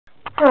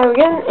Hello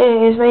again,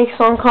 it is me,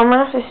 Son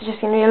Conrad. This is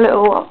just going to be a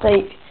little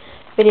update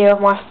video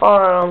of my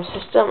fire alarm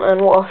system and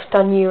what I've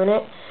done new in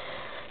it.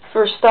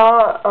 For a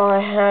start,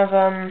 I have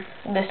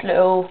this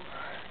little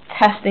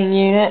testing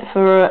unit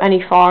for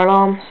any fire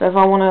alarm. So if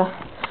I want to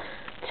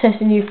test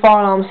a new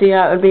fire alarm, see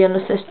how it would be on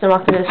the system, I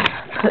can just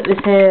put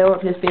this here, or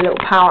it can just be a little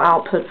power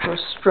output for a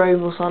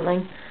strobe or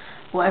something.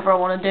 Whatever I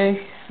want to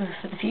do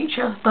for the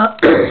future.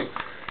 But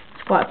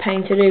it's quite a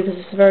pain to do because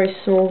it's a very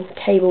small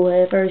cable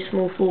here, very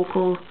small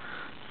 4-core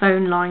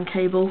phone line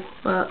cable,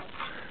 but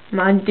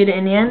I did it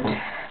in the end.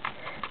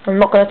 I'm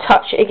not going to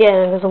touch it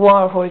again because the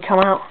wire will probably come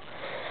out.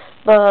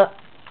 But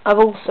I've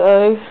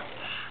also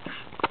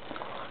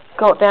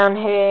got down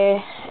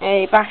here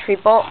a battery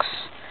box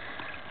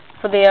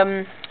for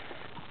the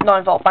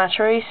 9-volt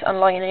batteries.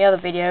 Unlike in the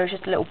other video, it's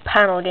just a little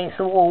panel against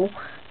the wall,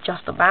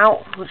 just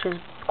about, which is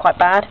quite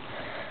bad,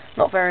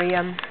 not very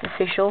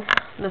official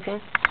looking.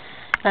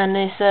 And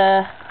this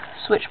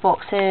switch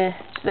box here,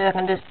 so I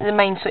can just the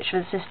main switch for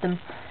the system,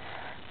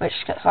 which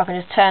so I can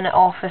just turn it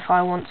off if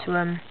I want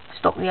to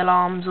stop the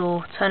alarms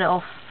or turn it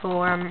off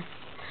for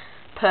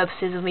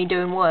purposes of me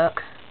doing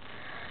work.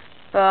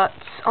 But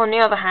on the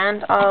other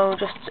hand, I'll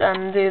just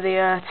do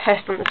the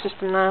test on the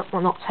system now.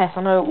 Well, not test,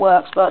 I know it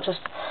works, but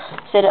just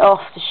set it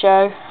off to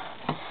show.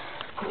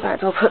 In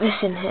fact, I'll put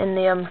this in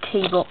the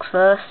key box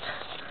first,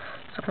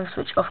 so I can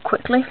switch off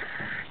quickly.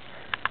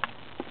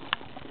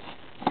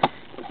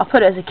 I'll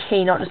put it as a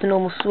key, not just a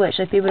normal switch,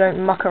 so people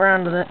don't muck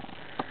around with it.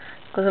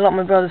 Because a lot of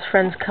my brother's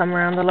friends come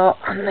around a lot,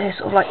 and they're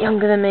sort of like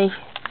younger than me,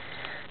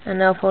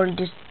 and they'll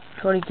probably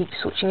keep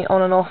switching it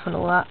on and off and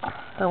all that.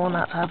 Don't want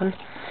that to happen.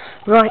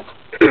 Right,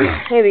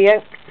 here we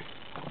go.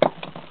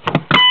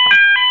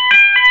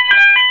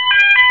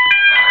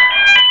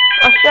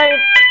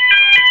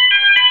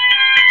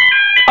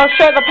 I'll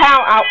show the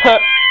power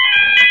output.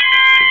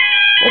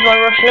 There's my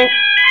rushing,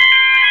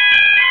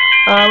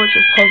 which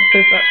is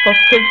positive. That's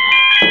positive.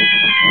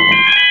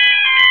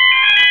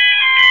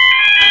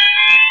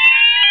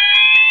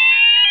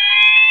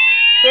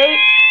 See?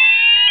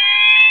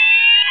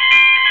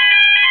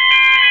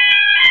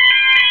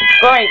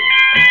 Great.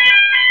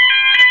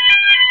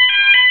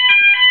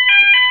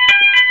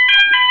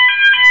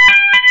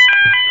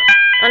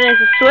 And there's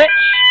the switch.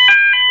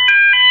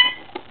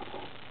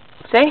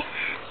 See?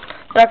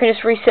 So I can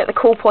just reset the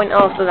cool point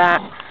after that.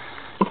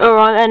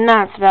 Alright then,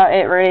 that's about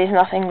it really. There's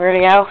nothing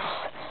really else.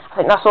 I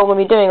think that's all I'm going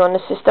to be doing on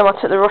this system. I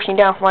took the rushing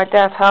down from my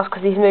dad's house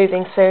because he's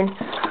moving soon.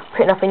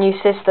 Putting up a new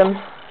system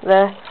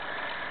there.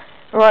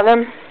 Alright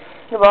then.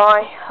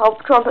 Goodbye. I'll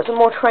try and put some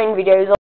more train videos on.